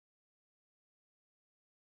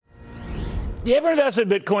You ever invest in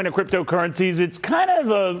Bitcoin or cryptocurrencies? It's kind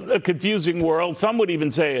of a confusing world. Some would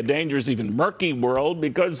even say a dangerous, even murky world,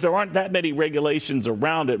 because there aren't that many regulations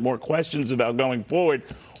around it, more questions about going forward,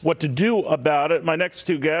 what to do about it. My next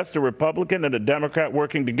two guests, a Republican and a Democrat,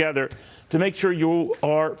 working together to make sure you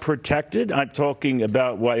are protected. I'm talking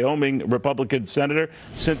about Wyoming Republican Senator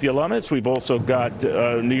Cynthia Lummis. We've also got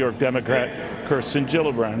New York Democrat Kirsten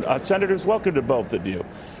Gillibrand. Senators, welcome to both of you.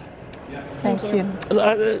 Thank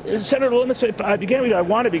you. Senator Lummis, if I begin with you, I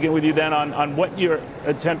want to begin with you then on what you're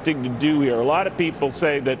attempting to do here. A lot of people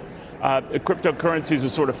say that cryptocurrencies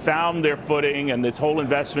have sort of found their footing and this whole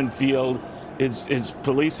investment field is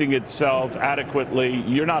policing itself adequately.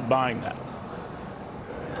 You're not buying that.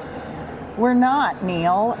 We're not,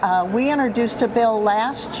 Neil. We introduced a bill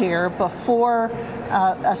last year before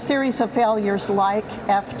a series of failures like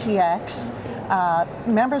FTX.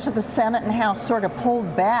 Members of the Senate and House sort of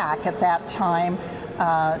pulled back at that time,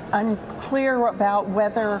 unclear about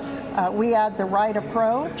whether we had the right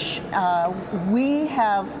approach. We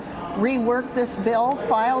have reworked this bill,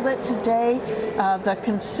 filed it today. The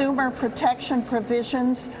consumer protection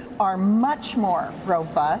provisions are much more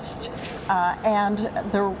robust, and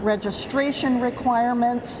the registration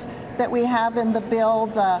requirements that we have in the bill,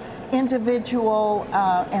 the individual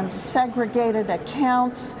and segregated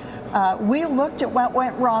accounts. We looked at what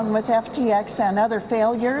went wrong with FTX and other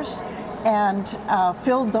failures and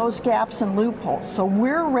filled those gaps and loopholes. So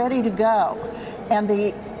we're ready to go. And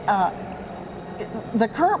the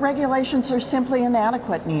current regulations are simply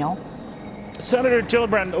inadequate, Neil. Senator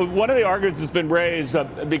Gillibrand, one of the arguments that's been raised,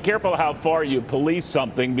 be careful how far you police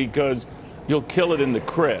something because you'll kill it in the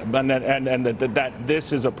crib, and that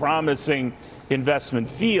this is a promising investment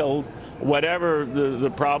field, whatever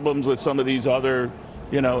the problems with some of these other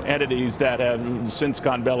entities that have since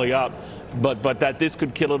gone belly up, but that this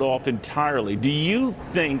could kill it off entirely. Do you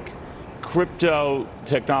think crypto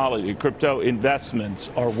technology, crypto investments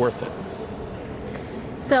are worth it?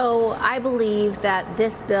 So I believe that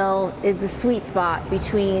this bill is the sweet spot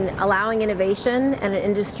between allowing innovation and an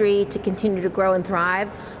industry to continue to grow and thrive,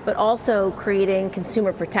 but also creating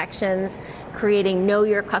consumer protections, creating know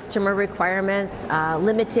your customer requirements,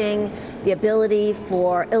 limiting the ability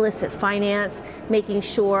for illicit finance, making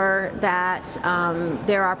sure that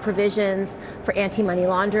there are provisions for anti-money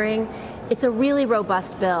laundering. It's a really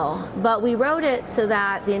robust bill, but we wrote it so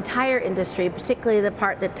that the entire industry, particularly the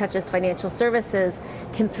part that touches financial services,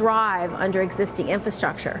 can thrive under existing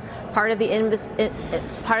infrastructure. Part of the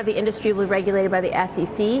industry will be regulated by the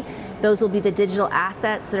SEC. Those will be the digital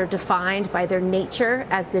assets that are defined by their nature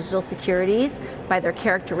as digital securities, by their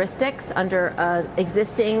characteristics under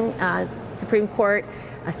existing Supreme Court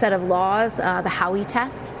set of laws, the Howey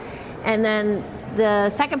test. And then the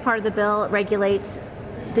second part of the bill regulates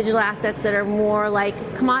digital assets that are more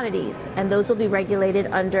like commodities, and those will be regulated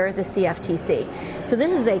under the CFTC. So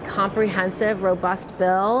this is a comprehensive, robust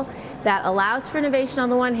bill that allows for innovation on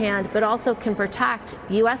the one hand, but also can protect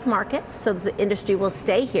U.S. markets so the industry will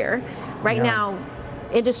stay here. Right now,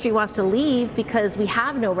 industry wants to leave because we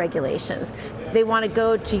have no regulations. They want to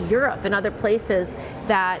go to Europe and other places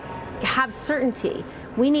that have certainty.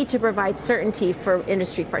 We need to provide certainty for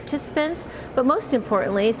industry participants, but most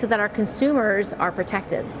importantly, so that our consumers are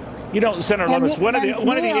protected. Senator Lummis, one of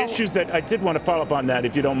the issues that I did want to follow up on that,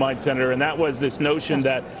 if you don't mind, Senator, and that was this notion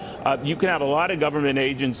that you can have a lot of government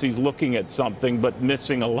agencies looking at something but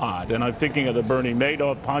missing a lot. And I'm thinking of the Bernie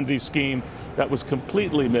Madoff Ponzi scheme that was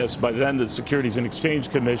completely missed by then the Securities and Exchange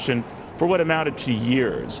Commission for what amounted to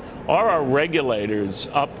years. Are our regulators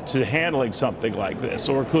up to handling something like this,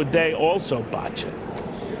 or could they also botch it?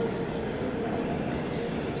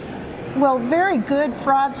 Well, very good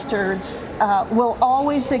fraudsters will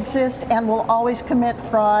always exist and will always commit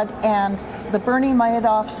fraud, and the Bernie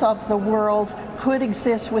Madoffs of the world could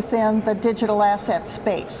exist within the digital asset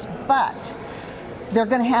space. But they're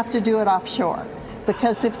going to have to do it offshore,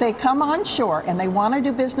 because if they come onshore and they want to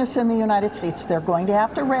do business in the United States, they're going to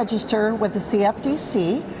have to register with the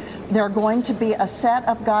CFTC. There are going to be a set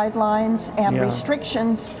of guidelines and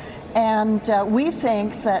restrictions. And we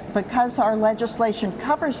think that because our legislation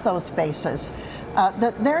covers those bases,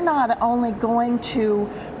 that they're not only going to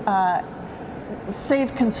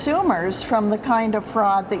save consumers from the kind of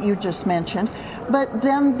fraud that you just mentioned, but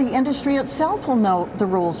then the industry itself will know the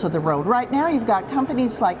rules of the road. Right now, you've got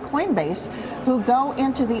companies like Coinbase who go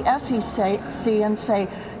into the SEC and say,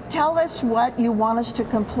 tell us what you want us to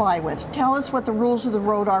comply with. Tell us what the rules of the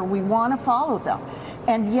road are. We want to follow them.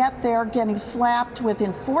 And yet they're getting slapped with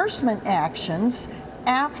enforcement actions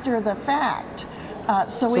after the fact.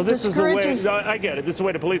 So this is a way, discourages. I get it, this is a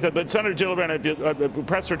way to police that. But Senator Gillibrand,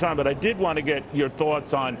 pressed for time, but I did want to get your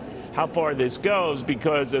thoughts on how far this goes,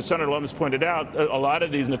 because as Senator Lummis pointed out, a lot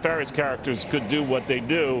of these nefarious characters could do what they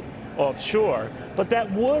do offshore, but that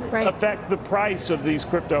would affect the price of these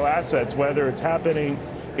crypto assets, whether it's happening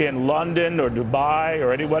in London or Dubai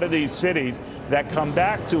or any one of these cities that come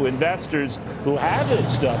back to investors who have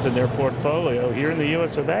this stuff in their portfolio here in the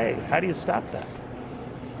US of A. How do you stop that?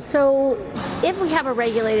 So if we have a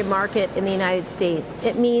regulated market in the United States,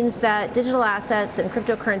 it means that digital assets and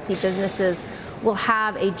cryptocurrency businesses will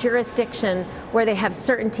have a jurisdiction where they have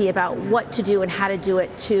certainty about what to do and how to do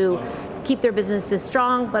it to keep their businesses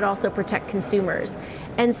strong, but also protect consumers.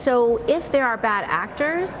 And so if there are bad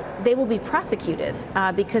actors, they will be prosecuted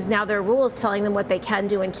because now there are rules telling them what they can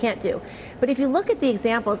do and can't do. But if you look at the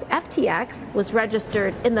examples, FTX was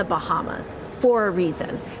registered in the Bahamas for a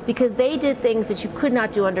reason, because they did things that you could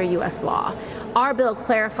not do under US law. Our bill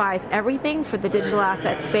clarifies everything for the digital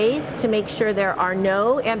asset space to make sure there are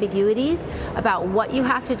no ambiguities about what you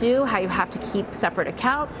have to do, how you have to keep separate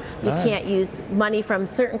accounts. You can't use money from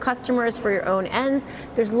certain customers for your own ends.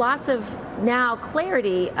 There's lots of now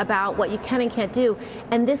clarity about what you can and can't do,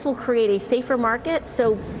 and this will create a safer market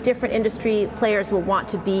so different industry players will want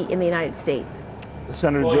to be in the United States.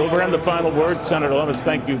 Senator Gillibrand, the final word. Senator Lummis,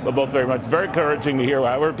 thank you both very much. It's very encouraging to hear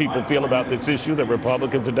how people feel about this issue, that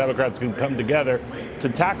Republicans and Democrats can come together to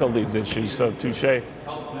tackle these issues. So touche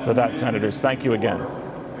to that, senators. Thank you again.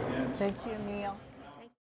 Thank you.